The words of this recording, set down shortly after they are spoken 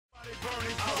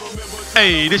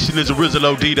Hey, this is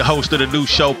RIZZLE-OD, the host of the new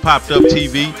show Popped Up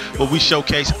TV, where we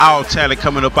showcase all talent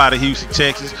coming up out of Houston,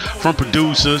 Texas, from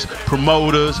producers,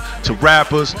 promoters, to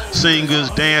rappers, singers,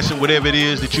 dancing, whatever it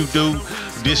is that you do.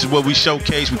 This is what we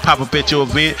showcase. We pop up at your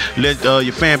event, let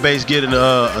your fan base get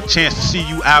a chance to see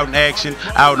you out in action,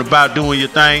 out and about doing your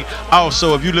thing.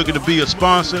 Also, if you're looking to be a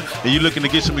sponsor and you're looking to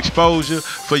get some exposure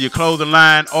for your clothing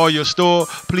line or your store,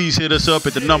 please hit us up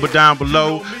at the number down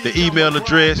below, the email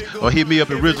address, or hit me up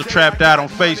at Rizzle Trapped Out on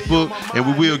Facebook, and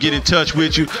we will get in touch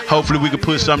with you. Hopefully we can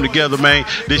put something together, man.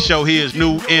 This show here is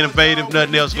new, innovative,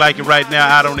 nothing else like it right now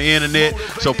out on the internet.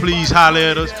 So please holler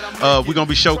at us. We're gonna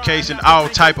be showcasing all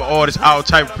type of artists, all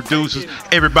type of producers.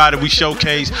 Everybody we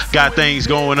showcase got things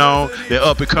going on. They're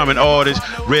up and coming artists,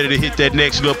 ready to hit that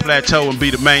next little plateau and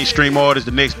be the mainstream artist,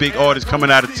 the next big artist coming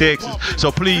out of Texas.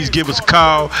 So please give us a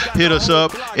call, hit us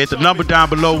up at the number down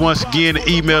below. Once again, the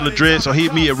email address, or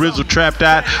hit me at Rizzle Trapped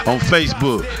Out on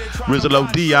Facebook.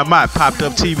 RIZZLE-OD, I'm out. Popped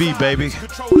Up TV, baby.